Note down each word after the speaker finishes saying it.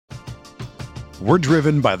We're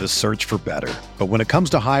driven by the search for better. But when it comes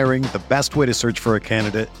to hiring, the best way to search for a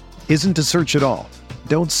candidate isn't to search at all.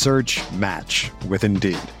 Don't search, match with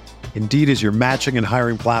Indeed. Indeed is your matching and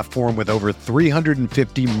hiring platform with over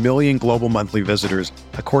 350 million global monthly visitors,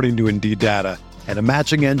 according to Indeed data, and a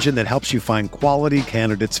matching engine that helps you find quality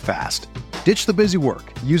candidates fast. Ditch the busy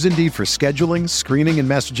work. Use Indeed for scheduling, screening, and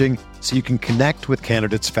messaging so you can connect with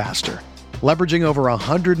candidates faster. Leveraging over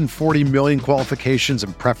 140 million qualifications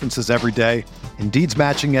and preferences every day, Indeed's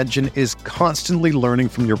matching engine is constantly learning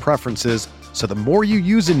from your preferences, so the more you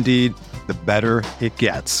use Indeed, the better it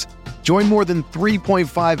gets. Join more than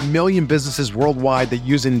 3.5 million businesses worldwide that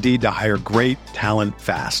use Indeed to hire great talent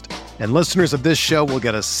fast. And listeners of this show will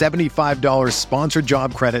get a $75 sponsored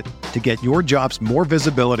job credit to get your jobs more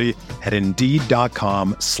visibility at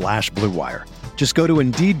Indeed.com/Blue Wire. Just go to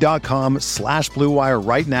Indeed.com/Blue Wire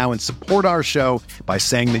right now and support our show by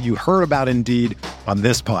saying that you heard about Indeed on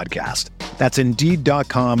this podcast. That's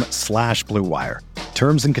Indeed.com/Blue Wire.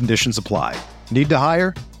 Terms and conditions apply. Need to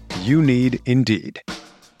hire? You need Indeed.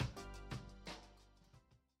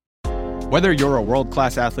 Whether you're a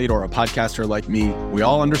world-class athlete or a podcaster like me, we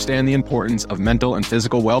all understand the importance of mental and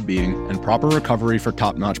physical well-being and proper recovery for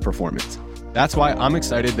top-notch performance. That's why I'm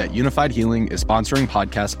excited that Unified Healing is sponsoring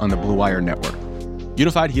podcasts on the Blue Wire Network.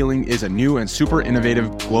 Unified Healing is a new and super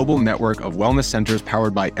innovative global network of wellness centers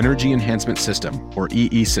powered by Energy Enhancement System, or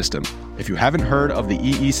EE System. If you haven't heard of the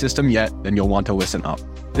EE System yet, then you'll want to listen up.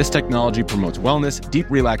 This technology promotes wellness, deep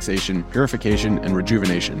relaxation, purification, and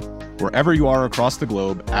rejuvenation. Wherever you are across the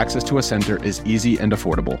globe, access to a center is easy and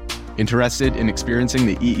affordable. Interested in experiencing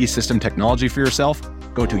the EE System technology for yourself?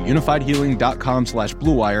 Go to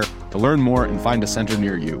unifiedhealing.com/Blue Wire to learn more and find a center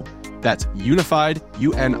near you. That's unified,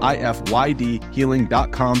 UNIFYD,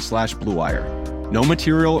 healing.com/Blue Wire. No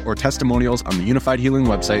material or testimonials on the Unified Healing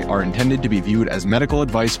website are intended to be viewed as medical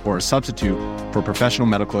advice or a substitute for professional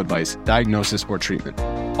medical advice, diagnosis, or treatment.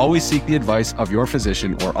 Always seek the advice of your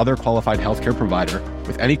physician or other qualified healthcare provider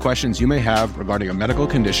with any questions you may have regarding a medical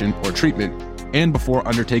condition or treatment and before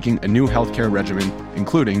undertaking a new healthcare regimen,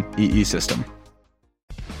 including EE System.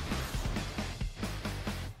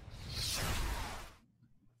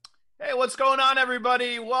 What's going on,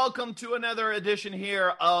 everybody? Welcome to another edition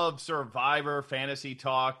here of Survivor Fantasy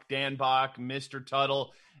Talk. Dan Bach, Mr.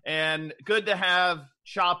 Tuttle, and good to have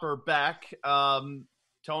Chopper back.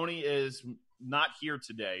 Tony is not here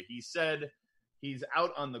today. He said he's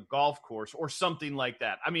out on the golf course or something like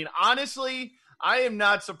that. I mean, honestly, I am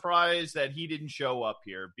not surprised that he didn't show up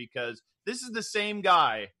here because this is the same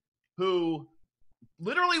guy who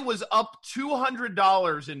literally was up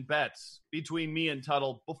 $200 in bets between me and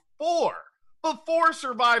Tuttle before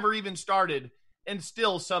Survivor even started, and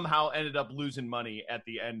still somehow ended up losing money at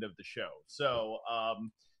the end of the show. So,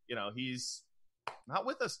 he's not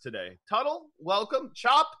with us today. Tuttle, welcome.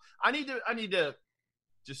 Chop, I need to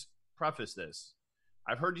just preface this.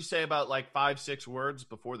 I've heard you say about like 5-6 words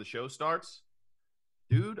before the show starts.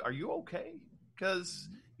 Dude, are you okay? Because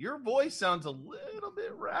your voice sounds a little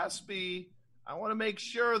bit raspy. I want to make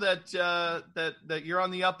sure that that you're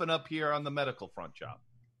on the up and up here on the medical front, Chop.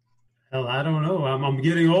 Hell, I don't know. I'm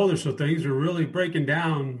getting older, so things are really breaking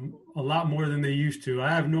down a lot more than they used to. I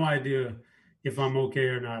have no idea if I'm okay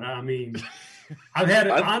or not. I mean, I've had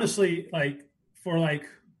it, honestly, like for like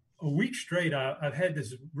a week straight, I've had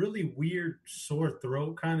this really weird sore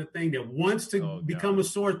throat kind of thing that wants to become a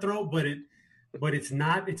sore throat, but it's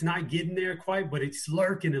not getting there quite, but it's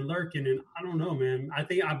lurking. And I don't know, man. I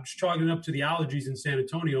think I'm chalking up to the allergies in San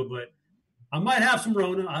Antonio, but I might have some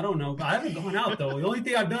Rona. I don't know. I haven't gone out though. The only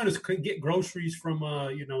thing I've done is get groceries from,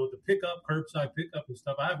 the pickup, curbside pickup and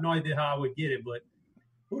stuff. I have no idea how I would get it, but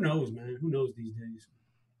who knows, man? Who knows these days?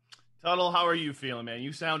 Tuttle, how are you feeling, man?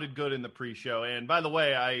 You sounded good in the pre-show. And by the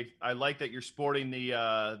way, I like that you're sporting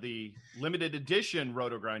the limited edition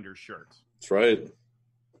Roto Grinders shirts. That's right.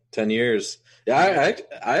 10 years. Yeah,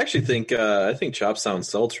 I actually think I think Chop sounds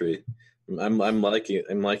sultry. I'm liking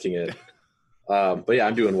it. But yeah,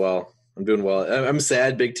 I'm doing well. I'm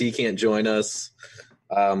sad Big T can't join us.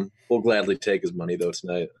 We'll gladly take his money though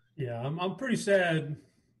tonight. Yeah, I'm pretty sad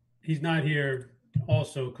he's not here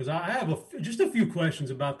also, because I have just a few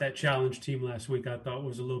questions about that challenge team last week. I thought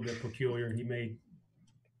was a little bit peculiar. He made.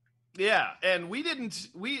 Yeah, and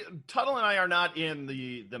Tuttle and I are not in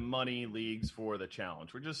the money leagues for the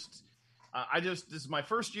challenge. We're just, this is my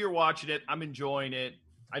first year watching it. I'm enjoying it.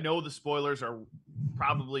 I know the spoilers are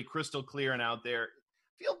probably crystal clear and out there.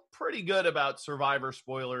 Feel pretty good about Survivor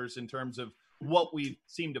spoilers in terms of what we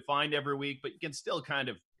seem to find every week, but you can still kind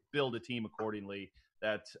of build a team accordingly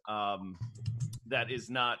that is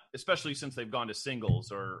not, especially since they've gone to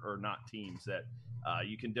singles or not teams, that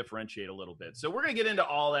you can differentiate a little bit. So we're going to get into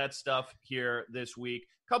all that stuff here this week.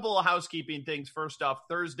 Couple of housekeeping things. First off,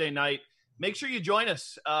 Thursday night, make sure you join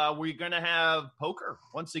us. We're going to have poker.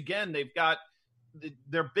 Once again, they've got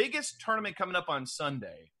their biggest tournament coming up on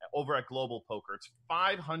Sunday over at Global Poker. It's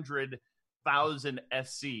 500,000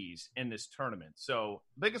 SCs in this tournament. So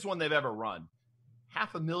biggest one they've ever run.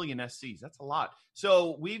 500,000 SCs. That's a lot.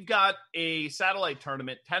 So we've got a satellite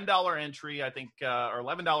tournament, $10 entry, I think, or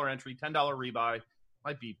 $11 entry, $10 rebuy.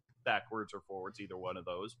 Might be backwards or forwards, either one of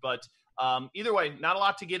those. But either way, not a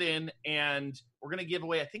lot to get in. And we're going to give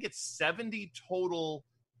away, I think it's 70 total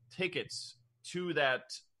tickets to that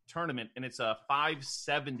tournament. And it's a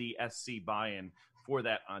 570 SC buy-in for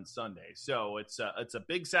that on Sunday. So it's a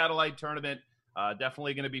big satellite tournament.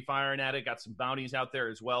 Definitely going to be firing at it. Got some bounties out there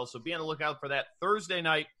as well. So be on the lookout for that. Thursday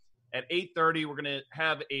night at 8:30, we're going to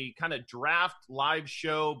have a kind of draft live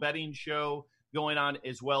show, betting show going on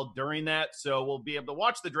as well during that. So we'll be able to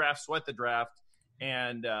watch the draft, sweat the draft,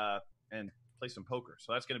 and play some poker.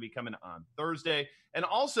 So that's going to be coming on Thursday. And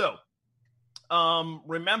also,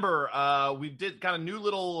 remember, we did got a new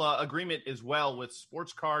little agreement as well with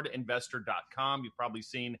sportscardinvestor.com. You've probably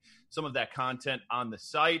seen some of that content on the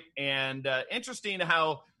site. And interesting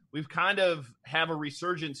how we've kind of have a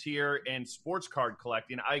resurgence here in sports card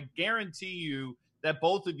collecting. I guarantee you that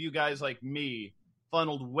both of you guys, like me,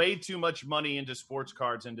 funneled way too much money into sports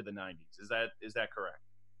cards into the 90s. Is that correct?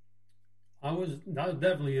 I was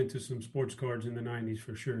definitely into some sports cards in the 90s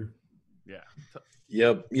for sure. Yeah.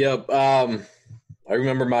 Yep. I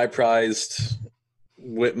remember my prized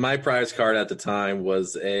card at the time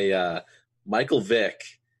was a Michael Vick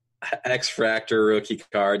X-Fractor rookie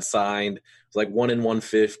card signed. It was like 1 in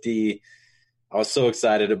 150. I was so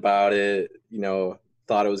excited about it.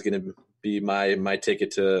 Thought it was going to be my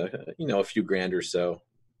ticket to, a few grand or so.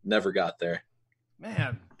 Never got there.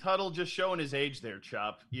 Man, Tuttle just showing his age there,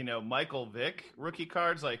 Chop. Michael Vick rookie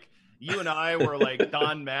cards, like you and I were like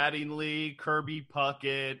Don Mattingly, Kirby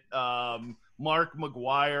Puckett, Mark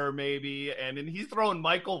McGuire maybe, and then he's throwing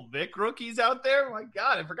Michael Vick rookies out there. Oh my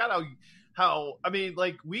God, I forgot how I mean,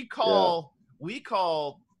 like we call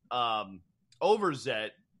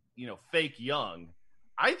Overzet, fake young.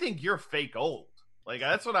 I think you're fake old. Like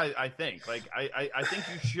that's what I think. Like I think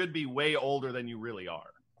you should be way older than you really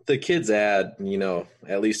are. The kids add,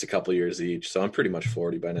 at least a couple years each, so I'm pretty much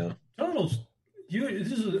 40 by now. Total's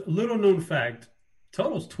this is a little known fact.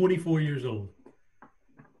 Total's 24 years old.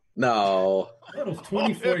 No. Total's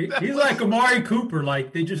 24. He's like Amari Cooper.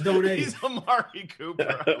 Like they just don't age. He's Amari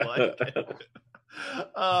Cooper. I like it.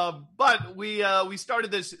 But we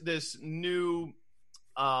started this new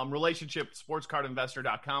relationship,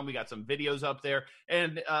 sportscardinvestor.com. We got some videos up there,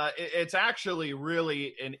 and it's actually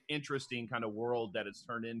really an interesting kind of world that it's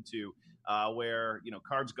turned into, where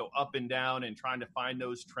cards go up and down and trying to find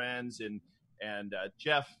those trends. And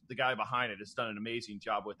Jeff, the guy behind it, has done an amazing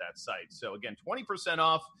job with that site. So again, 20%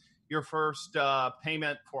 off your first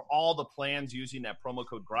payment for all the plans using that promo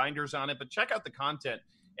code Grinders on it. But check out the content,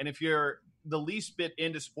 and if you're the least bit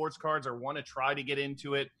into sports cards or want to try to get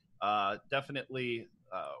into it, definitely.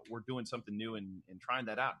 We're doing something new and trying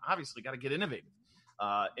that out. Obviously, got to get innovative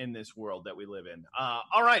in this world that we live in.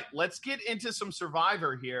 All right, let's get into some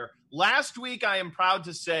Survivor here. Last week, I am proud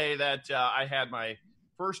to say that I had my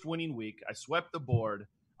first winning week. I swept the board.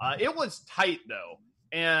 It was tight, though.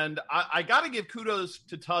 And I got to give kudos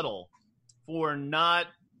to Tuttle for not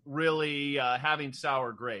really having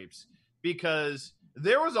sour grapes, because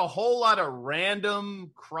there was a whole lot of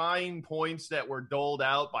random crying points that were doled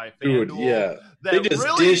out by FanDuel. Dude, yeah. They just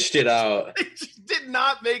really dished it out. It just did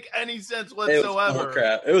not make any sense whatsoever.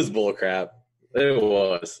 It was bullcrap.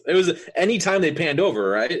 It was anytime they panned over,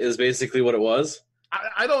 right? Is basically what it was.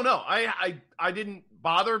 I don't know. I didn't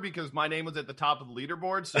bother because my name was at the top of the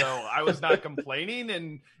leaderboard, so I was not complaining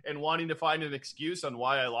and wanting to find an excuse on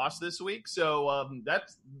why I lost this week. So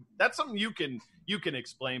that's something you can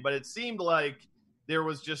explain, but it seemed like there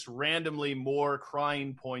was just randomly more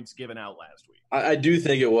crying points given out last week. I do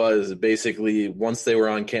think it was basically once they were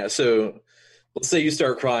on camera. So let's say you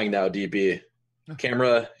start crying now, DB.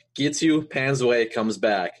 Camera gets you, pans away, comes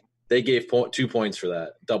back. They gave 2 points for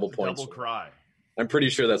that. Double points. Double cry. I'm pretty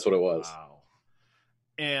sure that's what it was. Wow.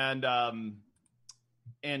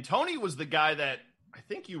 And Tony was the guy that I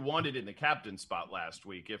think you wanted in the captain spot last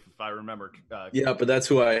week, if I remember. Yeah, but that's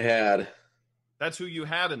who I had. That's who you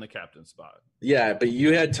had in the captain spot. Yeah, but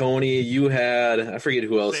you had Tony. You had, I forget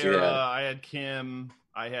who else Sarah, you had. I had Kim.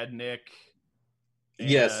 I had Nick.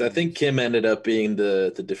 Yes, I think Kim ended up being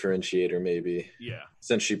the differentiator, maybe. Yeah.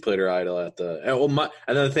 Since she played her idol at the.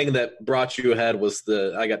 Another thing that brought you ahead was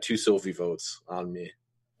I got 2 Sophie votes on me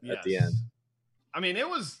at the end. I mean, it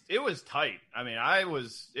was tight. I mean, it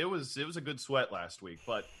was a good sweat last week,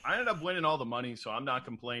 but I ended up winning all the money, so I'm not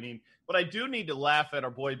complaining. But I do need to laugh at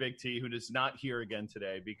our boy Big T, who is not here again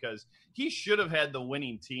today, because he should have had the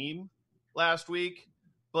winning team last week,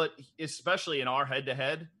 but especially in our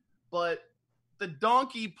head-to-head. But the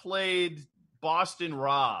donkey played Boston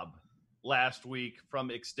Rob last week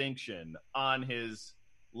from Extinction on his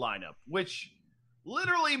lineup, which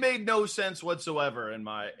literally made no sense whatsoever in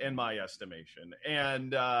my estimation.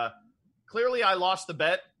 And clearly I lost the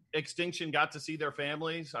bet. Extinction got to see their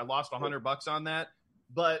families. I lost $100 on that,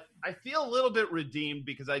 but I feel a little bit redeemed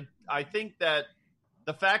because I think that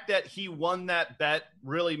the fact that he won that bet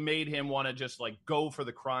really made him want to just like go for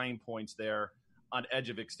the crying points there on Edge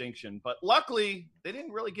of Extinction. But luckily they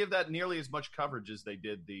didn't really give that nearly as much coverage as they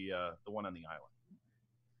did the one on the island.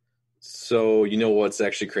 So you know what's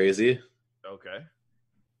actually crazy? Okay.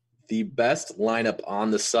 The best lineup on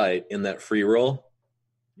the site in that free roll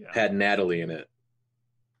had Natalie in it.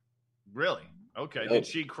 Really? Okay. Did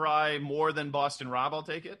she cry more than Boston Rob? I'll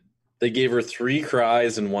take it. They gave her 3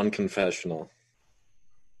 cries and 1 confessional.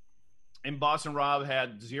 And Boston Rob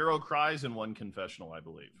had 0 cries and 1 confessional, I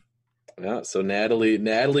believe. Yeah. So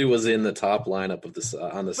Natalie was in the top lineup of this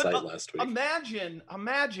on the site last week.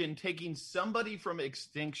 Imagine taking somebody from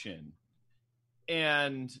Extinction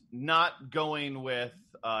and not going with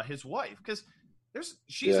his wife, because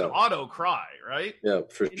she's an auto cry, right? Yeah,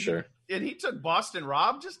 for sure. And he took Boston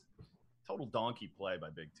Rob, just total donkey play by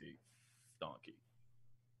Big T. Donkey.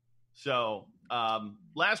 So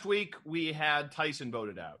last week we had Tyson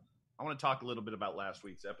voted out. I want to talk a little bit about last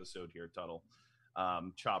week's episode here, Tuttle.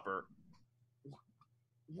 Chopper.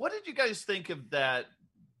 What did you guys think of that?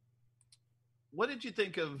 What did you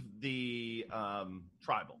think of the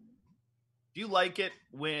tribal? Do you like it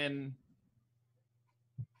when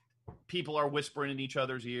people are whispering in each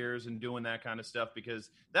other's ears and doing that kind of stuff? Because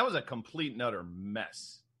that was a complete and utter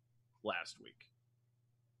mess last week.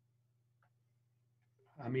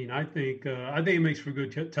 I mean, I think it makes for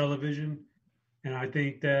good television, and I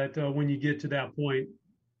think that when you get to that point,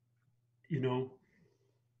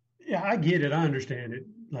 I get it. I understand it.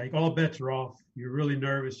 Like, all bets are off. You're really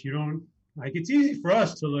nervous. You don't like. It's easy for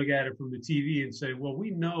us to look at it from the TV and say, well,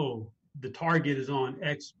 we know the target is on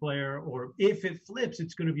X player, or if it flips,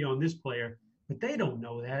 it's going to be on this player. But they don't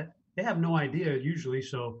know that. They have no idea usually.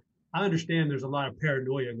 So I understand there's a lot of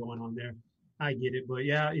paranoia going on there. I get it. But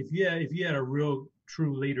yeah, if you had a real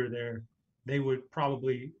true leader there, they would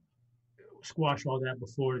probably squash all that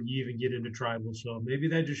before you even get into tribal. So maybe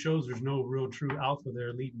that just shows there's no real true alpha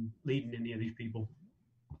there leading any of these people.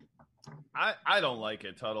 I don't like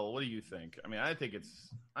it, Tuttle. What do you think? I mean, I think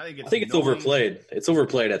it's overplayed. It's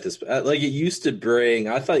overplayed at this. Like, it used to bring.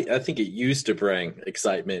 I think it used to bring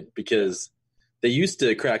excitement because they used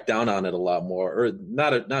to crack down on it a lot more. Or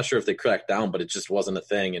not sure if they cracked down, but it just wasn't a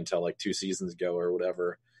thing until like 2 seasons ago or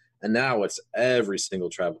whatever. And now it's every single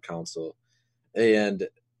tribal council. And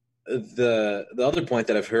the other point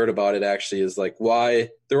that I've heard about it actually is like why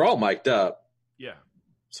they're all mic'd up. Yeah.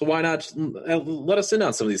 So why not let us in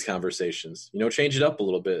on some of these conversations? Change it up a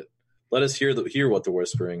little bit. Let us hear what they're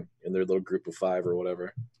whispering in their little group of 5 or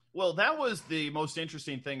whatever. Well, that was the most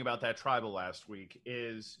interesting thing about that tribal last week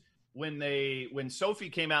is when Sophie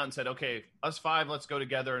came out and said, "Okay, us 5, let's go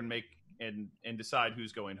together and make and decide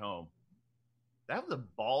who's going home." That was a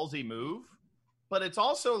ballsy move, but it's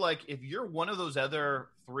also like if you're one of those other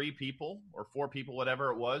 3 people or 4 people, whatever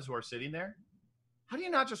it was, who are sitting there, how do you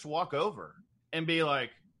not just walk over and be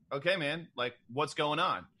like, "Okay, man, like what's going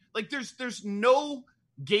on?" Like there's no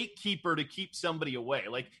gatekeeper to keep somebody away.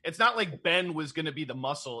 Like it's not like Ben was going to be the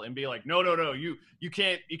muscle and be like, no, you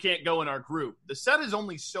can't go in our group. The set is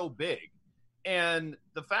only so big. And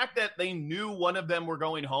the fact that they knew one of them were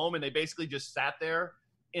going home and they basically just sat there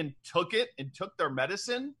and took their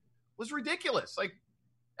medicine was ridiculous. Like,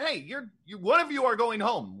 hey, you one of you are going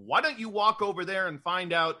home. Why don't you walk over there and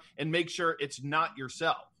find out and make sure it's not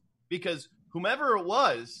yourself? Because whomever it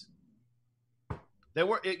was,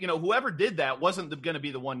 whoever did that wasn't going to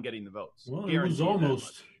be the one getting the votes. Well,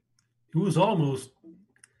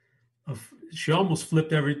 she almost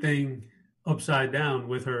flipped everything upside down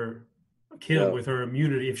with her kill, with her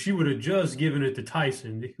immunity. If she would have just given it to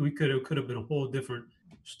Tyson, we could have been a whole different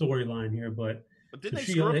storyline here. But didn't they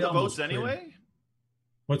screw up the votes anyway?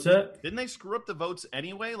 What's that? Didn't they screw up the votes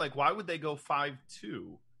anyway? Like, why would they go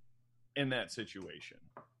 5-2 in that situation?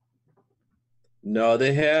 No,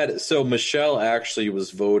 they had. So Michelle actually was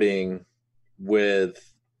voting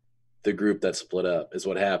with the group that split up is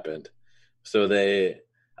what happened. So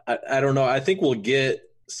I don't know. I think we'll get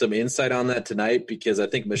some insight on that tonight because I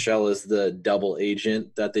think Michelle is the double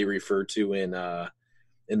agent that they refer to in the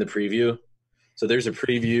preview. So there's a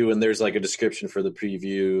preview and there's like a description for the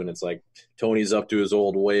preview, and it's like Tony's up to his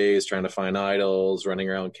old ways, trying to find idols, running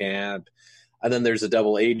around camp. And then there's a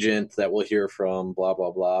double agent that we'll hear from, blah,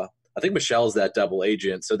 blah, blah. I think Michelle's that double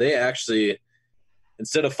agent. So they actually,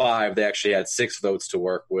 instead of 5, they actually had 6 votes to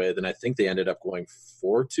work with, and I think they ended up going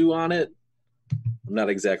 4-2 on it. I'm not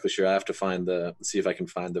exactly sure. I have to see if I can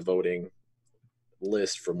find the voting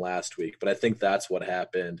list from last week, but I think that's what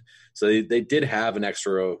happened. So they did have an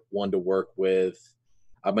extra one to work with,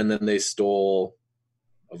 and then they stole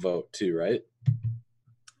a vote too, right?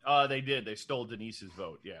 They did. They stole Denise's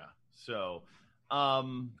vote, yeah. So,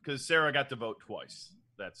 because Sarah got to vote twice.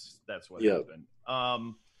 That's what happened.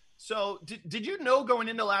 So did you know going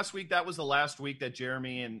into last week that was the last week that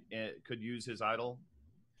Jeremy and could use his idol?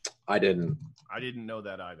 I didn't know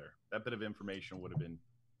that either. That bit of information would have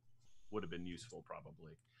been useful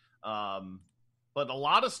probably. But a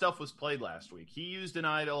lot of stuff was played last week. He used an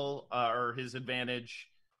idol or his advantage.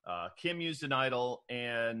 Kim used an idol,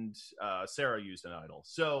 and Sarah used an idol.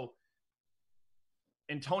 So,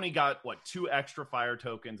 and Tony got 2 extra fire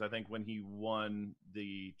tokens, I think, when he won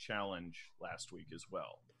the challenge last week as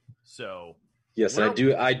well. So yes, I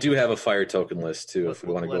do have a fire token list too. If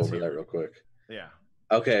we want to go over that real quick. Yeah.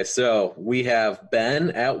 Okay, so we have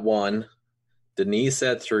Ben at 1, Denise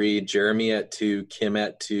at 3, Jeremy at 2, Kim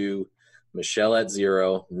at 2, Michelle at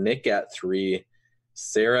 0, Nick at 3,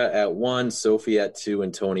 Sarah at 1, Sophie at 2,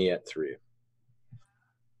 and Tony at 3.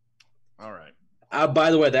 All right.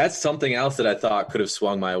 By the way, that's something else that I thought could have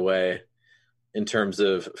swung my way in terms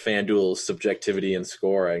of FanDuel's subjectivity and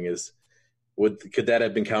scoring. Could that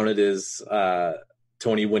have been counted as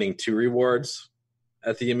Tony winning 2 rewards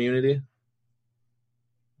at the immunity?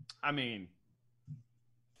 I mean,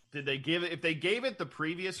 did they give it? If they gave it the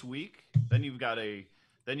previous week, then you've got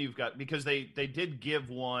because they did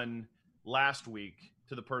give one last week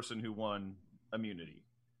to the person who won immunity.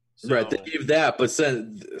 So, right, they gave that, but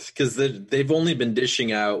because they've only been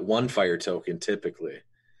dishing out 1 fire token typically,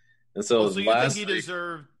 and so you think he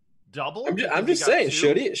deserved double? I'm just saying,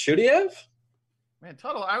 2? should he have? Man,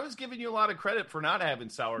 Tuttle, I was giving you a lot of credit for not having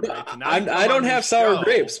sour grapes. And I don't have sour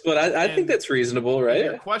grapes, but I think that's reasonable, right?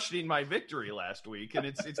 You're questioning my victory last week, and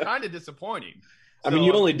it's kind of disappointing. I mean,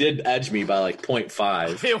 you only did edge me by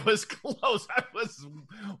 0.5. It was close.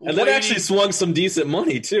 And that actually swung some decent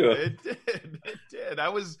money too. It did. I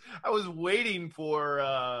was waiting for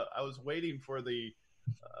the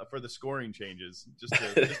scoring changes just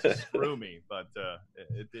to screw me, but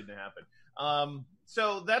it didn't happen.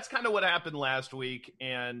 So that's kind of what happened last week,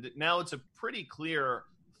 and now it's a pretty clear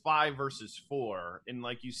 5 versus 4. And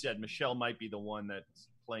like you said, Michelle might be the one that's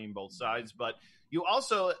playing both sides, but you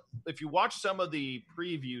also, if you watch some of the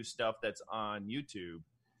preview stuff that's on YouTube,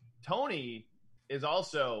 Tony is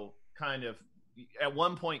also kind of, at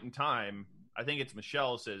one point in time, I think it's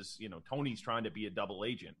Michelle says, Tony's trying to be a double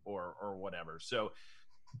agent or whatever. So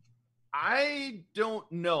I don't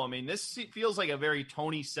know. I mean, this feels like a very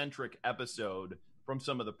Tony-centric episode from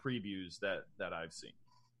some of the previews that I've seen.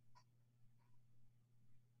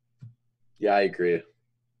 Yeah, I agree.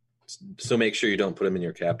 So make sure you don't put him in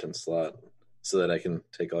your captain slot so that I can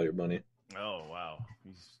take all your money. Oh, wow.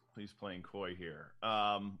 He's playing coy here.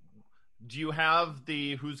 Do you have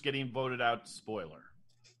the who's getting voted out spoiler?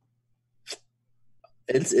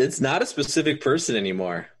 It's not a specific person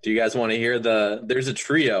anymore. Do you guys want to hear there's a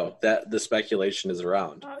trio that the speculation is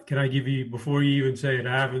around? Can I give you, before you even say it,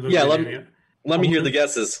 I haven't looked at it. Let me hear the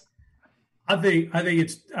guesses. I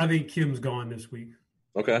think Kim's gone this week.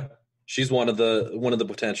 Okay. She's one of the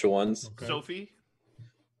potential ones. Okay. Sophie?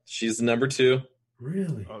 She's number 2.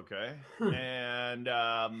 Really? Okay. Huh. And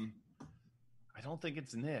I don't think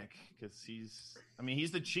it's Nick because he's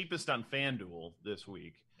the cheapest on FanDuel this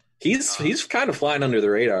week. He's kind of flying under the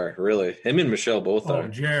radar, really. Him and Michelle both are.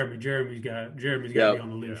 Jeremy's got to be on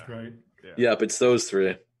the list, right? Yeah. Yep, it's those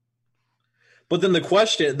 3. But then the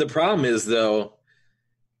problem is though,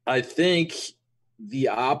 I think the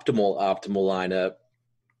optimal lineup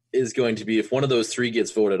is going to be if one of those 3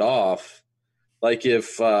 gets voted off. Like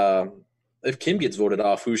if Kim gets voted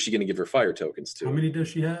off, who's she going to give her fire tokens to? How many does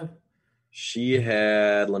she have? She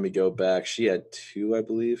had, let me go back. She had 2, I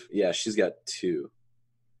believe. Yeah, she's got 2.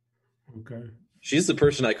 Okay. She's the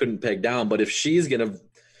person I couldn't peg down, but if she's going to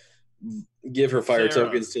give her fire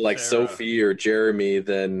tokens to Sarah. Sophie or Jeremy,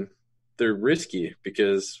 then they're risky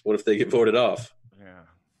because what if they get voted off? Yeah.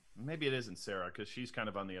 Maybe it isn't Sarah because she's kind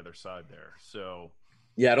of on the other side there. So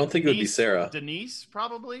yeah, I don't think it would be Sarah. Denise,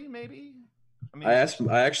 probably, maybe. I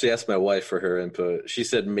actually asked my wife for her input. She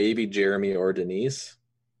said maybe Jeremy or Denise.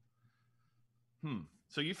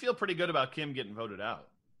 So you feel pretty good about Kim getting voted out?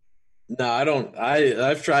 No, I don't.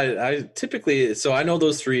 I've tried. I know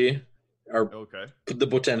those three are okay. The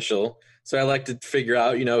potential. So I like to figure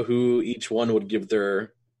out, who each one would give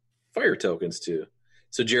their fire tokens to.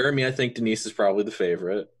 So Jeremy, I think Denise is probably the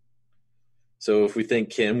favorite. So if we think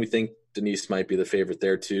Kim, we think Denise might be the favorite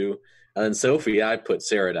there too. And then Sophie, I put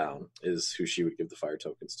Sarah down is who she would give the fire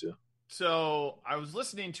tokens to. So I was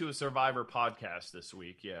listening to a Survivor podcast this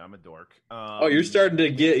week. Yeah, I'm a dork. You're starting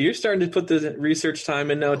to put the research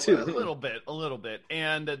time in now too. A little bit.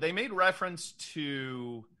 And they made reference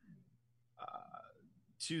to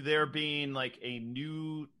there being like a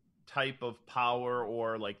new type of power,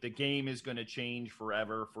 or like the game is going to change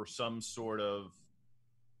forever for some sort of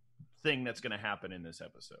thing that's going to happen in this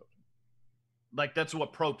episode. Like that's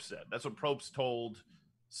what Probst said. That's what Probst told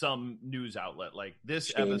some news outlet. Like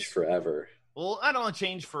this change forever. Well, I don't want to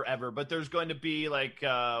change forever, but there's going to be like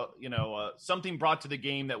something brought to the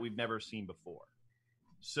game that we've never seen before.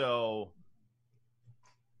 So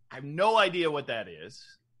I have no idea what that is,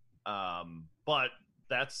 but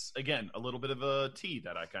that's again a little bit of a tea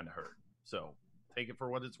that I kind of heard. So take it for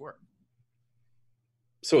what it's worth.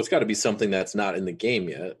 So it's got to be something that's not in the game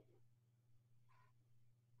yet.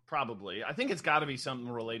 Probably. I think it's got to be something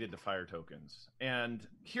related to fire tokens. And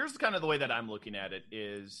here's kind of the way that I'm looking at it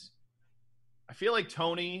is I feel like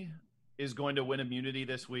Tony is going to win immunity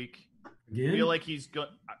this week. Again? I feel like he's going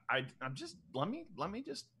I'm just let me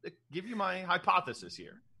just give you my hypothesis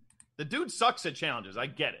here. The dude sucks at challenges. I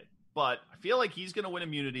get it. But I feel like he's going to win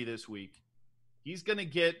immunity this week. He's going to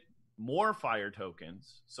get more fire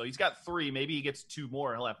tokens. So he's got 3, maybe he gets 2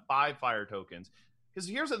 more. He'll have 5 fire tokens. Because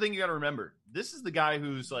here's the thing you got to remember. This is the guy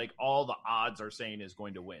who's like all the odds are saying is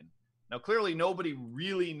going to win. Now, clearly nobody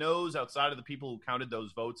really knows outside of the people who counted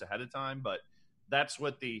those votes ahead of time, but that's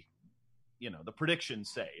what the predictions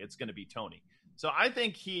say. It's going to be Tony. So I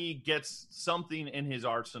think he gets something in his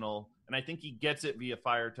arsenal, and I think he gets it via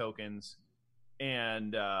fire tokens.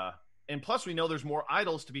 And plus we know there's more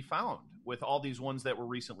idols to be found with all these ones that were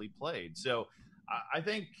recently played. So I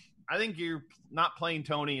think you're not playing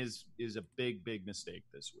Tony is a big mistake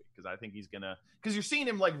this week, because I think he's gonna, because you're seeing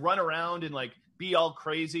him like run around and like be all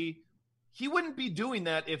crazy. He wouldn't be doing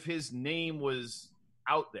that if his name was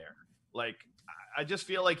out there. Like I just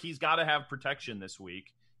feel like he's got to have protection this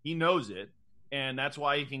week. He knows it, and that's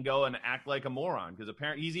why he can go and act like a moron. Because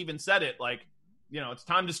apparently he's even said it like, it's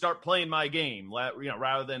time to start playing my game,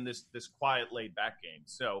 rather than this quiet laid back game.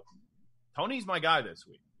 So Tony's my guy this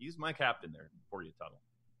week. He's my captain there for you, Tuttle.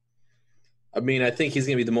 I mean, I think he's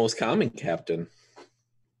going to be the most common captain.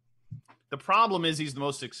 The problem is he's the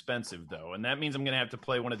most expensive, though, and that means I'm going to have to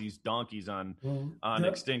play one of these donkeys on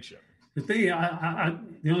Extinction. The thing,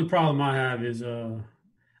 the only problem I have is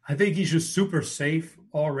I think he's just super safe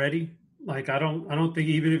already. Like I don't think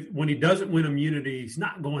even if when he doesn't win immunity, he's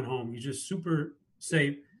not going home. He's just super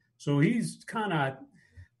safe. So he's kind of.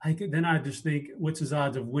 Then I just think, what's his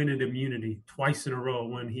odds of winning immunity twice in a row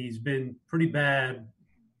when he's been pretty bad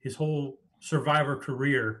his whole Survivor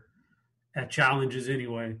career at challenges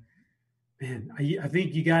anyway? Man, I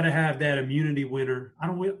think you got to have that immunity winner.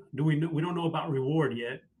 We don't know about reward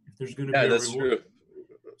yet. If there's going to be a that's reward. True.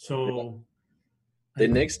 So they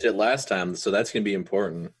nixed it last time, so that's going to be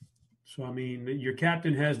important. So I mean, your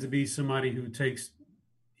captain has to be somebody who takes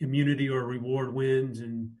immunity or reward wins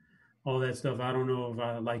and all that stuff. I don't know if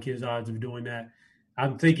I like his odds of doing that. I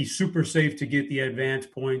think he's super safe to get the advance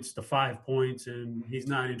points, the 5 points, and he's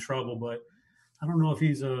not in trouble. But I don't know if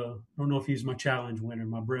he's my challenge winner,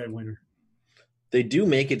 my breadwinner. They do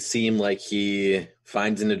make it seem like he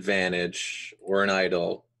finds an advantage or an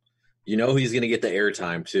idol. He's going to get the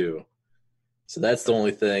airtime too. So that's the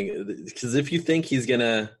only thing. Because if you think he's going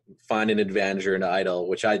to find an advantage or an idol,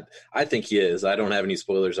 which I think he is, I don't have any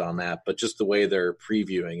spoilers on that, but just the way they're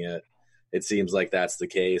previewing it, it seems like that's the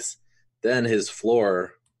case. Then his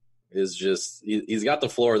floor is just he's got the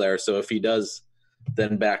floor there. So if he does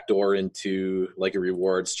then backdoor into like a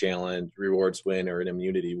rewards challenge, rewards win, or an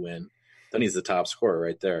immunity win, then he's the top scorer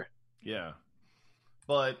right there. Yeah.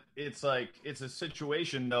 But it's like it's a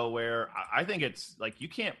situation though where I think it's like you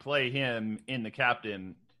can't play him in the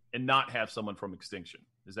captain and not have someone from Extinction.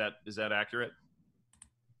 Is that accurate?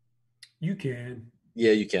 You can.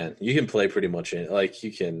 Yeah, you can. You can play pretty much in like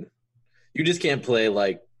you can. You just can't play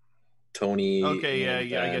like Tony. Okay,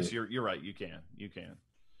 yeah. I guess you're right. You can.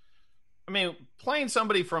 I mean, playing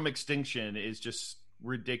somebody from Extinction is just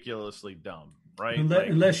ridiculously dumb, right?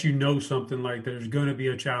 Unless you know something like there's going to be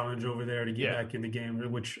a challenge over there to get back in the game,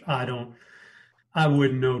 which I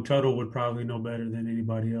wouldn't know. Tuttle would probably know better than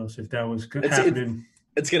anybody else if that was happening.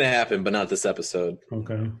 It's going to happen, but not this episode.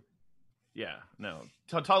 Okay. Yeah, no.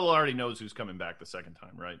 Tuttle already knows who's coming back the second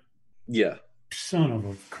time, right? Yeah. Son of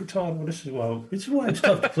a Tuttle. This is why it's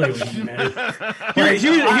tough to play with you, man. Here's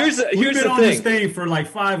We've been the on thing. this thing for like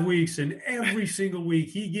 5 weeks, and every single week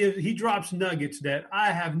he drops nuggets that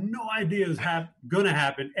I have no idea is gonna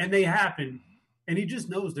happen, and they happen, and he just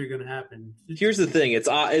knows they're gonna happen. Here's the thing. It's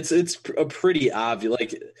a pretty obvious.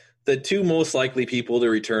 Like the two most likely people to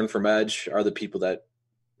return from Edge are the people that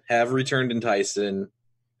have returned in Tyson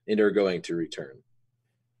and are going to return.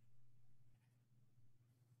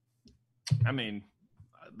 I mean,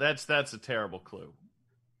 that's a terrible clue.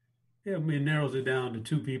 Yeah, I mean, it narrows it down to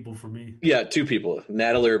two people for me. Yeah, two people.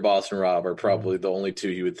 Natalie or Boston Rob are probably the only two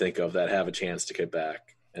you would think of that have a chance to get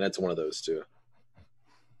back, and that's one of those two.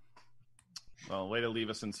 Well, way to leave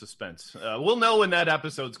us in suspense. We'll know when that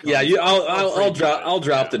episode's coming. Yeah, I'll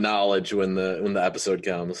drop the knowledge when the episode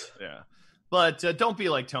comes. Yeah, but don't be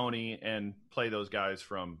like Tony and play those guys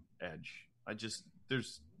from Edge.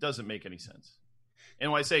 Doesn't make any sense.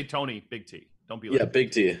 And when I say Tony, Big T, don't be like Big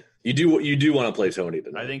T. You do want to play Tony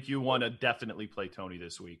tonight. I think you want to definitely play Tony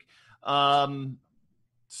this week.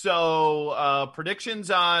 So predictions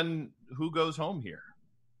on who goes home here.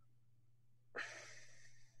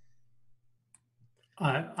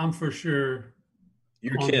 I'm for sure.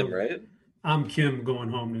 You're Kim, right? I'm Kim going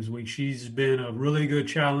home this week. She's been a really good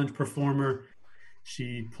challenge performer.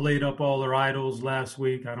 She played up all her idols last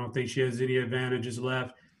week. I don't think she has any advantages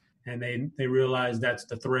left. And they realize that's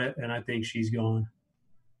the threat, and I think she's gone.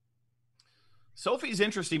 Sophie's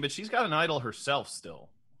interesting, but she's got an idol herself still.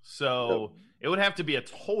 So It would have to be a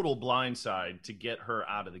total blindside to get her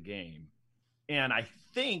out of the game. And I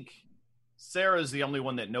think Sarah's the only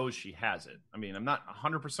one that knows she has it. I mean, I'm not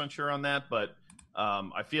 100% sure on that, but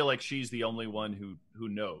I feel like she's the only one who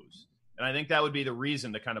knows. And I think that would be the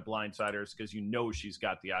reason to kind of blindside her, is because you know she's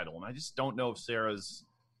got the idol. And I just don't know if Sarah's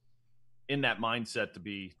in that mindset to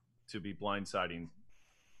be blindsiding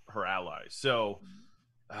her allies. So,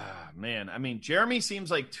 man, I mean, Jeremy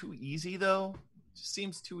seems like too easy, though. Just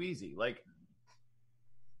seems too easy. Like,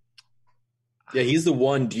 yeah, he's the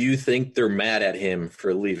one. Do you think they're mad at him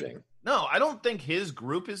for leaving? No, I don't think his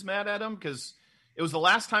group is mad at him, because it was the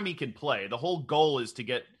last time he could play. The whole goal is to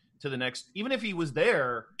get to the next, even if he was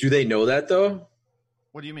there. Do they know that, though?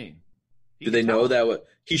 What do you mean? Do they know that?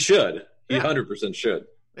 He should. He 100% should.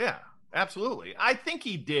 Yeah, absolutely. I think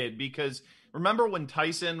he did, because remember when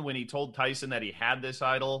he told Tyson that he had this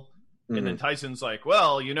idol, and then Tyson's like,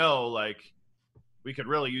 well, like, we could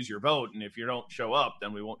really use your vote, and if you don't show up,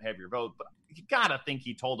 then we won't have your vote. But you gotta think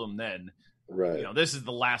he told him then, right? This is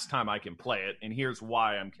the last time I can play it, and here's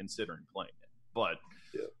why I'm considering playing it. But,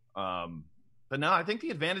 but no, I think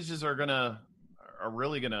the advantages are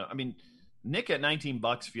really gonna. I mean, Nick at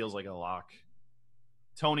 $19 feels like a lock.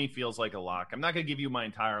 Tony feels like a lock. I'm not gonna give you my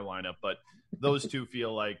entire lineup, but those two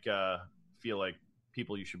feel like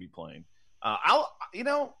people you should be playing. I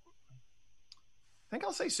think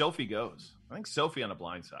I'll say Sophie goes. I think Sophie on a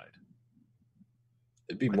blind side.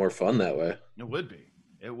 It'd be more fun that way. It would be.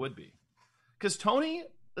 It would be. Because Tony,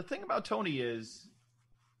 the thing about Tony is,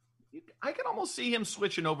 I can almost see him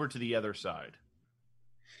switching over to the other side.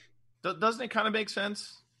 Doesn't it kind of make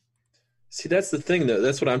sense? See, that's the thing, though.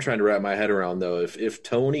 That's what I'm trying to wrap my head around, though. If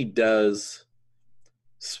Tony does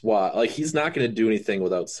swap, like, he's not going to do anything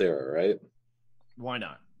without Sarah, right? Why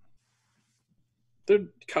not? They're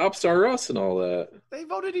cop star us and all that. They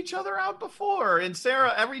voted each other out before. And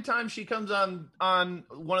Sarah, every time she comes on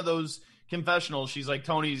one of those confessionals, she's like,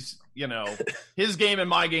 Tony's, his game and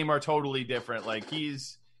my game are totally different. Like,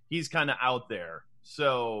 he's kind of out there.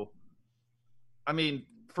 So, I mean,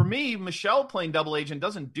 for me, Michelle playing double agent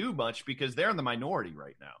doesn't do much because they're in the minority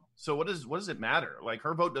right now. So what does it matter? Like,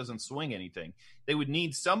 her vote doesn't swing anything. They would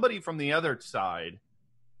need somebody from the other side,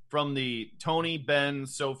 from the Tony, Ben,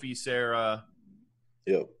 Sophie, Sarah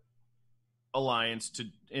alliance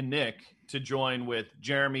and Nick to join with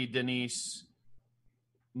Jeremy, Denise,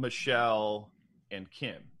 Michelle, and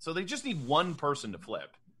Kim. So they just need one person to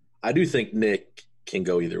flip. I do think Nick can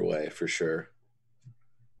go either way for sure.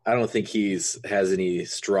 I don't think has any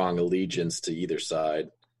strong allegiance to either side.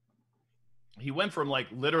 He went from like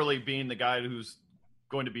literally being the guy who's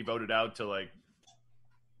going to be voted out to like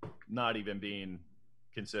not even being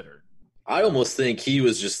considered. I almost think he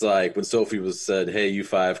was just like, when Sophie said, hey, you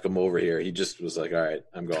five, come over here. He just was like, all right,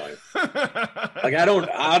 I'm going. Like,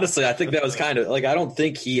 I think that was kind of like, I don't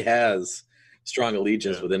think he has strong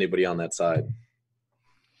allegiance with anybody on that side.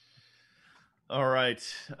 All right.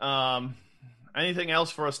 Anything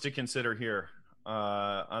else for us to consider here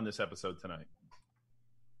on this episode tonight?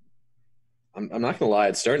 I'm not gonna lie,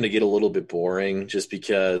 it's starting to get a little bit boring just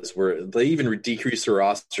because they even decreased the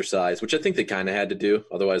roster size, which I think they kind of had to do.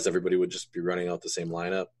 Otherwise, everybody would just be running out the same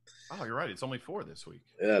lineup. Oh, you're right. It's only 4 this week.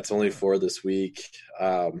 Yeah, it's only 4 this week.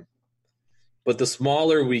 But the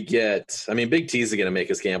smaller we get, I mean, Big T's going to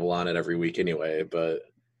make us gamble on it every week anyway. But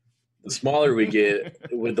the smaller we get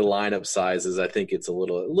with the lineup sizes, I think it's a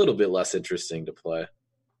little bit less interesting to play.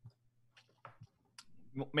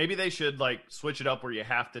 Maybe they should like switch it up where you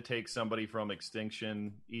have to take somebody from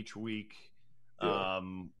Extinction each week. Yeah.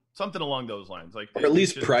 Something along those lines. Like, or at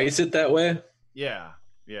least price it that way. Yeah,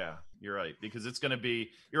 you're right. Because it's going to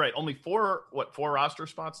be, you're right, only 4 roster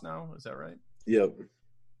spots now? Is that right? Yep.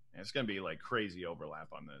 And it's going to be like crazy overlap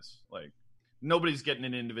on this. Like, nobody's getting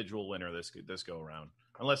an individual winner this go around.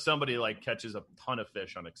 Unless somebody like catches a ton of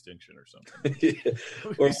fish on Extinction or something. Yeah.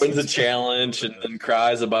 Or wins a challenge and then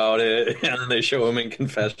cries about it. And then they show him in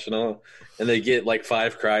confessional. And they get like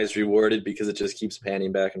 5 cries rewarded because it just keeps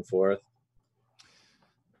panning back and forth.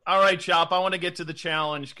 All right, Chop, I want to get to the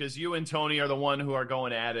challenge because you and Tony are the one who are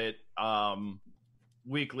going at it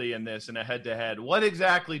weekly in this in a head-to-head. What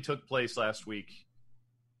exactly took place last week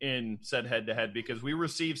in said head-to-head? Because we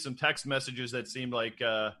received some text messages that seemed like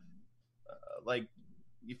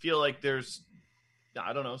you feel like there's,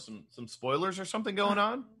 I don't know, some spoilers or something going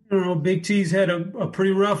on? I don't know. Big T's had a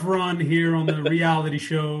pretty rough run here on the reality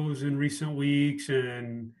shows in recent weeks,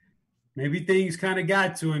 and maybe things kind of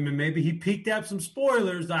got to him, and maybe he peeked at some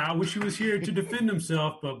spoilers. I wish he was here to defend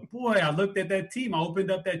himself, but boy, I looked at that team. I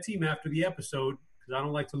opened up that team after the episode because I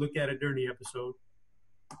don't like to look at it during the episode.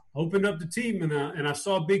 I opened up the team, and I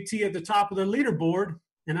saw Big T at the top of the leaderboard,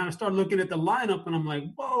 and I started looking at the lineup, and I'm like,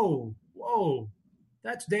 whoa,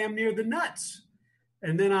 that's damn near the nuts.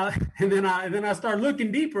 And then I started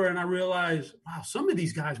looking deeper, and I realized, wow, some of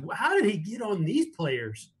these guys, how did he get on these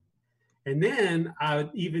players? And then I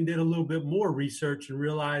even did a little bit more research and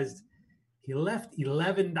realized he left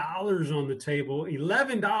 $11 on the table.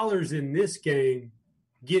 $11 in this game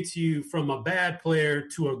gets you from a bad player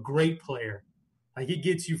to a great player. Like, it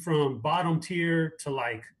gets you from bottom tier to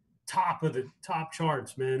like top of the top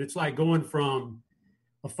charts, man. It's like going from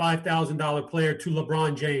a $5,000 player to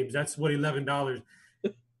LeBron James. That's what $11.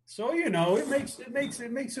 So, you know, it makes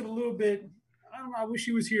it a little bit. I don't know. I wish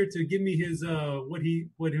he was here to give me his what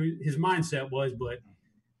his mindset was, but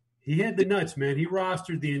he had the nuts, man. He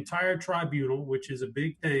rostered the entire tribunal, which is a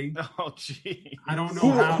big thing. Oh, gee. I don't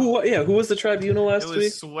know who was the tribunal last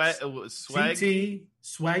week? It was Swaggy.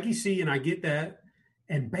 Swaggy C, and I get that,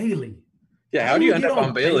 and Bailey. Yeah, how do you end up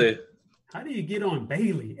on Bailey? How do you get on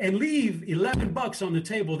Bailey and leave $11 on the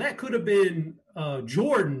table? That could have been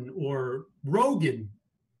Jordan or Rogan,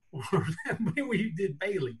 or maybe you did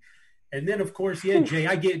Bailey. And then, of course, he had Jay.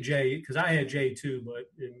 I get Jay because I had Jay too, but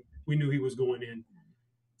we knew he was going in.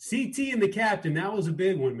 CT and the captain, that was a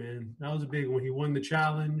big one, man. That was a big one. He won the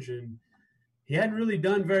challenge, and he hadn't really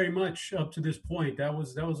done very much up to this point. That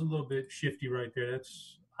was a little bit shifty right there.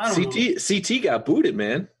 I don't know. CT got booted,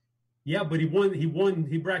 man. Yeah, but he won.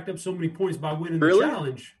 He racked up so many points by winning the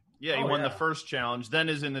challenge. Yeah, he won the first challenge, then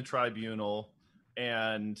is in the tribunal,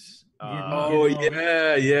 and yeah.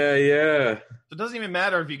 So it doesn't even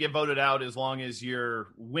matter if you get voted out as long as you're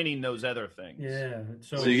winning those other things. Yeah.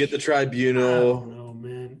 So you get the tribunal. I don't know,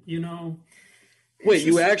 man. You know. Wait,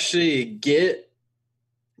 you actually get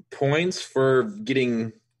points for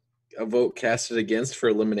getting a vote casted against for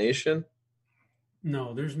elimination?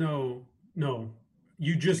 No, there's no.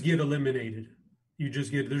 You just get eliminated.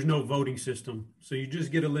 There's no voting system. So you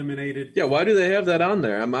just get eliminated. Yeah, why do they have that on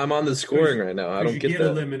there? I'm on the scoring right now. I don't get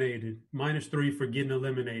that. Eliminated. -3 for getting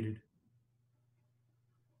eliminated.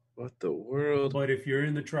 What the world? But if you're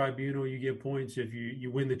in the tribunal, you get points. If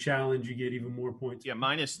you win the challenge, you get even more points. Yeah,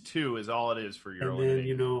 -2 is all it is for your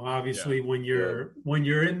elimination. And then, obviously when you're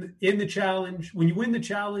in the challenge, when you win the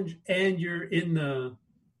challenge and you're in the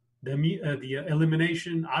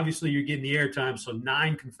elimination, obviously you're getting the airtime, so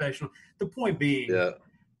 9 confessional. The point being,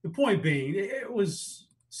 it was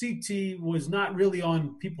CT was not really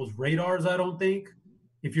on people's radars, I don't think,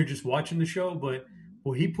 if you're just watching the show, but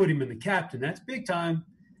he put him in the captain. That's big time.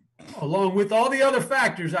 Along with all the other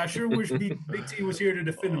factors, I sure wish Big T was here to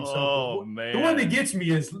defend himself. Oh, man. The one that gets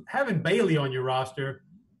me is having Bailey on your roster,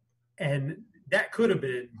 and that could have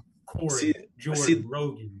been Corey, Jordan,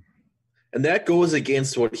 Rogan. And that goes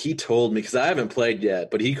against what he told me, because I haven't played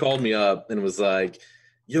yet, but he called me up and was like,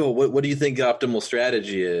 yo, what do you think optimal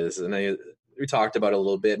strategy is? And we talked about it a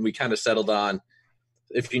little bit, and we kind of settled on,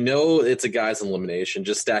 if you know it's a guy's elimination,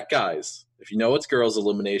 just stack guys. If you know it's girls'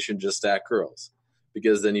 elimination, just stack girls.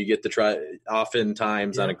 Because then you get to try,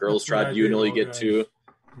 oftentimes on a girls' tribunal, you get 2.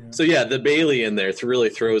 So yeah, the Bailey in there really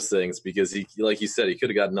throws things because he, like you said, he could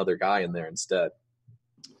have got another guy in there instead.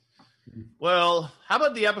 Well, how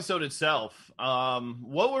about the episode itself?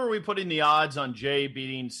 What were we putting the odds on Jay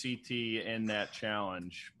beating CT in that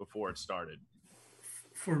challenge before it started?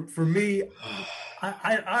 For me,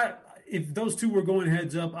 I if those two were going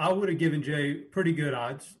heads up, I would have given Jay pretty good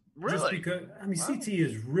odds. Really? Just because, CT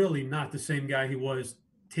is really not the same guy he was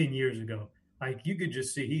 10 years ago. Like, you could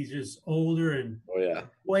just see he's just older and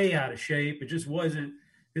way out of shape. It just wasn't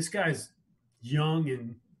 – this guy's young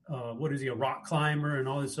and what is he, a rock climber and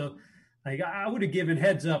all this stuff. Like, I would have given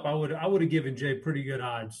heads up. I would have given Jay pretty good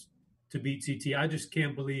odds to beat CT. I just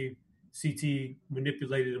can't believe CT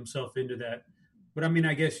manipulated himself into that. But,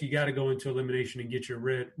 I guess you got to go into elimination and get your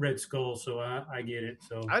red skull, so I get it.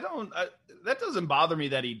 So that doesn't bother me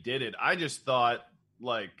that he did it. I just thought,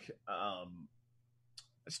 I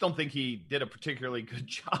just don't think he did a particularly good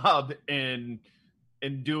job in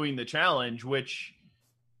doing the challenge, which,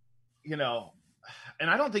 and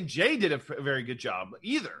I don't think Jay did a very good job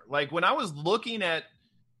either. Like, when I was looking at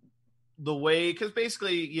the way, because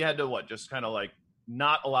basically you had to just kind of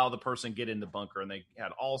not allow the person get in the bunker, and they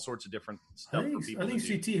had all sorts of different stuff for people. I think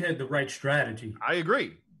CT had the right strategy. I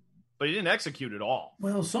agree, but he didn't execute it all.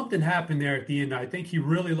 Well, something happened there at the end. I think he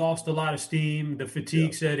really lost a lot of steam. The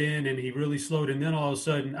fatigue set in, and he really slowed. And then all of a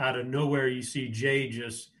sudden, out of nowhere, you see Jay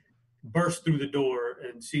just burst through the door,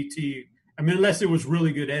 and CT. Unless it was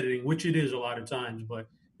really good editing, which it is a lot of times, but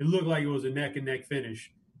it looked like it was a neck-and-neck finish.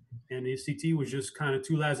 And the CT was just kind of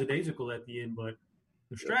too lackadaisical at the end, but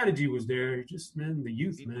the strategy was there. Just, the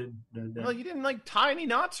youth, man. Well, you didn't tie any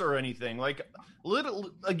knots or anything.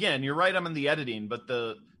 Again, you're right. I'm in the editing, but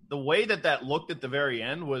the way that looked at the very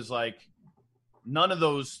end was like none of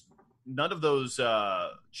those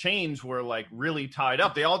chains were really tied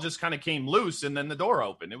up. They all just kind of came loose, and then the door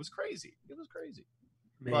opened. It was crazy.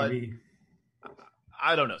 Maybe. But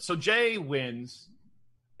I don't know. So Jay wins,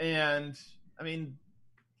 and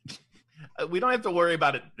we don't have to worry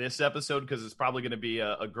about it this episode because it's probably going to be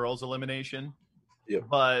a girls' elimination. Yep.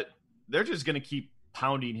 But they're just going to keep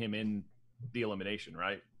pounding him in the elimination,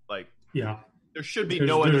 right? There should be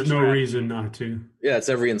there's no reason not to. Yeah, it's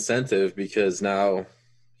every incentive because now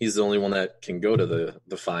he's the only one that can go to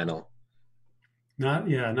the final. Not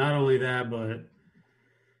only that, but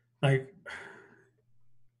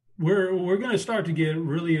we're going to start to get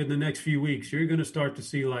really in the next few weeks. You're going to start to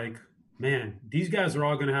see man, these guys are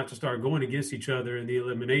all going to have to start going against each other in the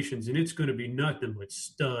eliminations, and it's going to be nothing but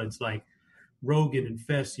studs like Rogan and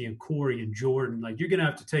Fessy and Corey and Jordan. You're going to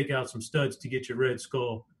have to take out some studs to get your red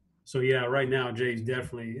skull. So, right now, Jay's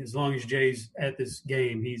definitely, as long as Jay's at this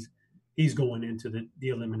game, he's going into the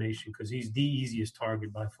elimination because he's the easiest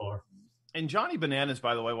target by far. And Johnny Bananas,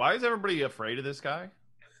 by the way, why is everybody afraid of this guy?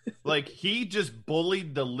 He just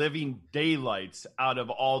bullied the living daylights out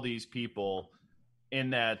of all these people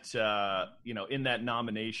in that in that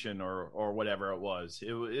nomination or whatever it was.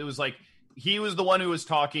 It was like he was the one who was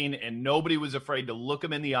talking, and nobody was afraid to look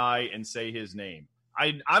him in the eye and say his name.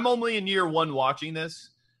 I'm only in year one watching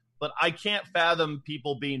this, but I can't fathom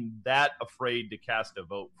people being that afraid to cast a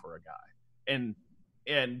vote for a guy.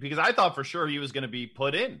 And because I thought for sure he was going to be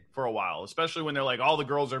put in for a while, especially when they're all the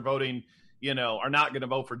girls are voting, are not going to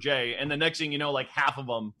vote for Jay. And the next thing you know, half of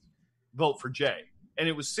them vote for Jay. And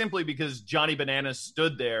it was simply because Johnny Bananas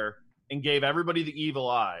stood there and gave everybody the evil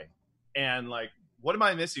eye. And what am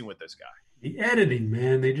I missing with this guy? The editing,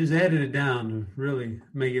 man. They just edited it down to really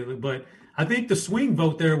make it look. But I think the swing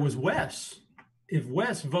vote there was Wes. If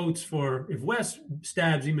Wes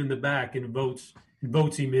stabs him in the back and votes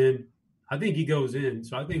him in, I think he goes in.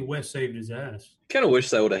 So I think Wes saved his ass. Kind of wish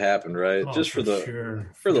that would have happened, right? Oh, just for the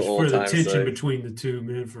tension sake. Between the two,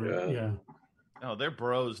 man. Oh, they're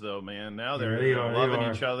bros though, man. Now they're loving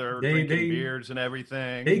each other, drinking beers and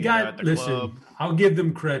everything. Listen, I'll give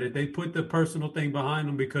them credit. They put the personal thing behind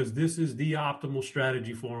them because this is the optimal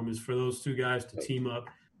strategy for them, is for those two guys to team up.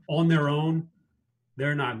 On their own,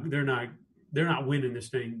 they're not winning this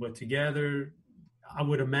thing, but together, I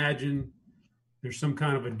would imagine there's some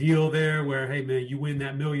kind of a deal there where, hey man, you win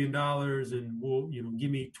that $1 million and we'll, give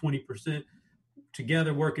me 20%.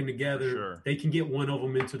 Together, working together, sure, they can get one of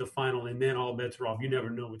them into the final, and then all bets are off. You never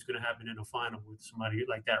know what's going to happen in a final with somebody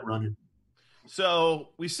like that running. So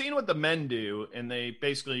we've seen what the men do, and they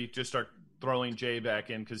basically just start throwing Jay back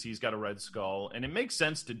in because he's got a red skull. And it makes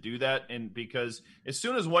sense to do that, and because as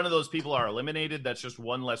soon as one of those people are eliminated, that's just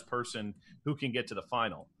one less person who can get to the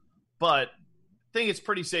final. But I think it's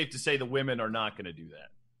pretty safe to say the women are not going to do that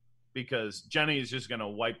because Jenny is just going to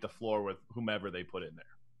wipe the floor with whomever they put in there.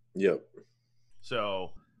 Yep. So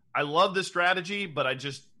I love the strategy, but I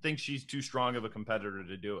just think she's too strong of a competitor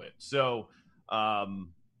to do it. So,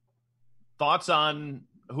 thoughts on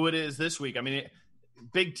who it is this week? I mean,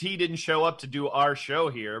 Big T didn't show up to do our show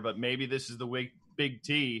here, but maybe this is the week Big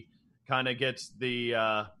T kind of gets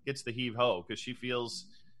the heave ho, because she feels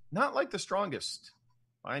not like the strongest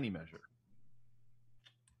by any measure.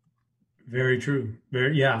 Very true.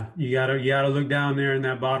 You gotta look down there in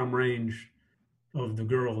that bottom range of the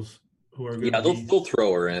girls who are going. Yeah, they'll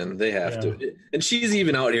throw her in. They have to. And she's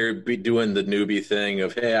even out here doing the newbie thing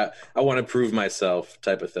of, hey, I want to prove myself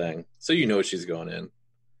type of thing. So she's going in.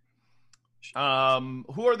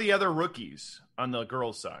 Who are the other rookies on the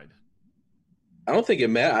girls' side? I don't think it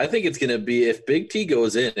matters. I think it's going to be, if Big T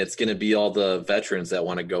goes in, it's going to be all the veterans that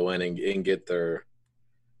want to go in and get their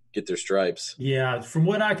stripes. Yeah, from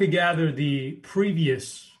what I could gather, the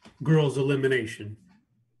previous girls' elimination,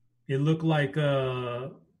 it looked like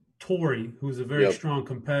Tori, who's a very strong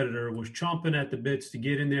competitor, was chomping at the bits to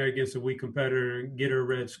get in there against a weak competitor and get her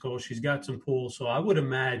red skull. She's got some pull, so I would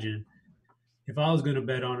imagine, if I was going to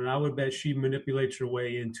bet on it, I would bet she manipulates her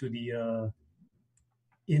way into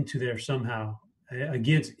there somehow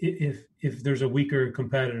against if there's a weaker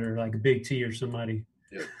competitor like Big T or somebody.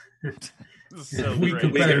 Yeah. So weak great.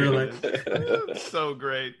 Competitor so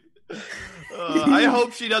great. I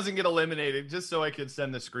hope she doesn't get eliminated, just so I can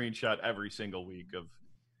send the screenshot every single week of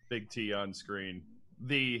Big T on screen.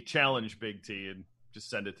 The challenge Big T, and just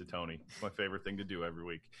send it to Tony. It's my favorite thing to do every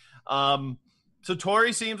week. So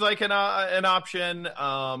Tori seems like an option.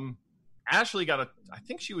 Ashley I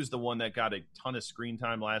think she was the one that got a ton of screen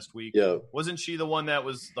time last week. Yeah. Wasn't she the one that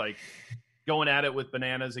was like going at it with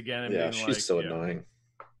bananas again? And being she's so annoying.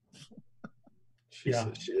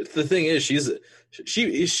 The thing is,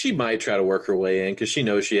 she might try to work her way in because she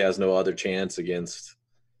knows she has no other chance against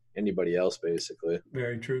anybody else, basically.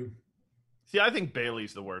 Very true. See, I think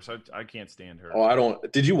Bailey's the worst. I can't stand her. Oh, I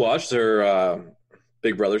don't. Did you watch their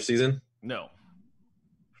Big Brother season? No.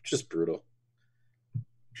 Just brutal.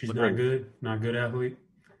 She's not good. Not good athlete.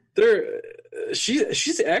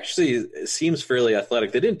 She's actually seems fairly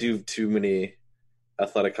athletic. They didn't do too many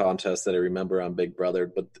athletic contests that I remember on Big Brother,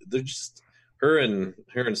 but they're just her and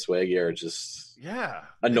Swaggy are just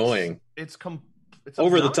annoying. It's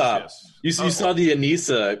over obnoxious. The top. You saw the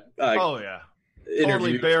Anissa.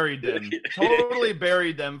 Totally buried them. Totally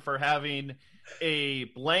buried them for having a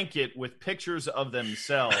blanket with pictures of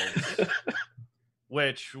themselves,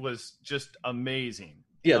 which was just amazing.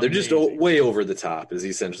 Yeah, they're just way over the top is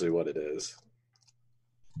essentially what it is.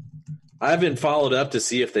 I haven't followed up to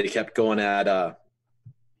see if they kept going at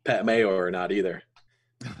Pat Mayo or not either.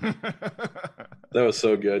 That was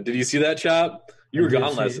so good. Did you see that, Chop? You were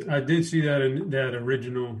gone last. I did see that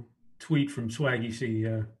original tweet from Swaggy C.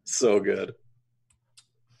 Yeah, so good.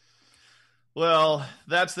 Well,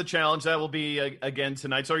 that's the challenge. That will be again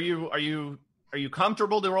tonight. So, are you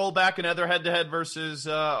comfortable to roll back another head-to-head versus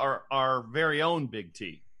our very own Big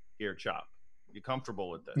T here, Chop? You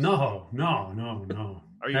comfortable with this? No.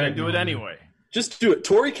 Are you going to do it anyway? Just do it.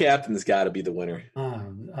 Tori Captain's got to be the winner.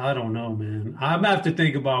 I don't know, man. I'm going to have to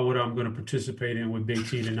think about what I'm going to participate in with Big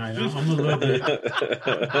T tonight. I'm a little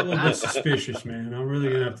bit suspicious, man. I'm really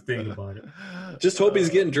going to have to think about it. Just hope he's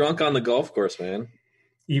getting drunk on the golf course, man.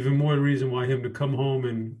 Even more reason why him to come home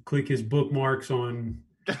and click his bookmarks on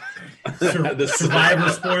Survivor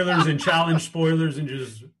spoilers and challenge spoilers and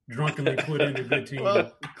just drunkenly put in a good team.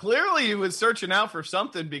 Well, clearly he was searching out for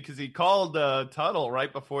something because he called Tuttle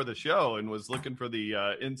right before the show and was looking for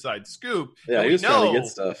the inside scoop. Yeah, he was trying to get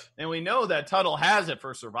stuff. And we know that Tuttle has it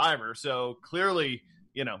for Survivor. So clearly,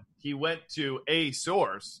 he went to a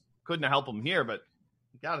source. Couldn't help him here, but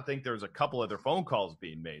you got to think there's a couple other phone calls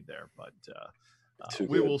being made there. But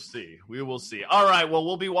we will see. We will see. All right. Well,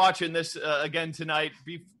 we'll be watching this again tonight.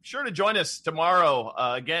 Be sure to join us tomorrow.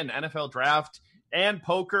 Again, NFL draft and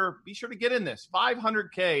poker. Be sure to get in this.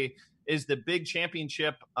 $500K is the big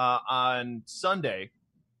championship on Sunday.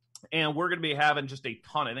 And we're going to be having just a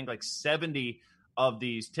ton. I think like 70 of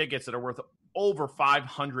these tickets that are worth over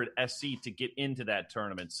 500 SC to get into that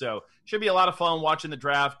tournament. So should be a lot of fun watching the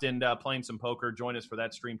draft and playing some poker. Join us for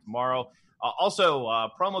that stream tomorrow. Also,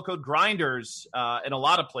 promo code Grinders in a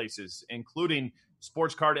lot of places, including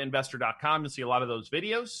sportscardinvestor.com. You'll see a lot of those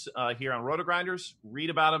videos here on RotoGrinders. Read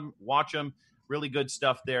about them, watch them. Really good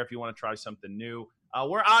stuff there if you want to try something new.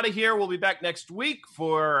 We're out of here. We'll be back next week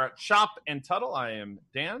for Chop and Tuttle. I am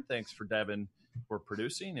Dan. Thanks for Devin for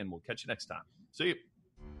producing, and we'll catch you next time. See you.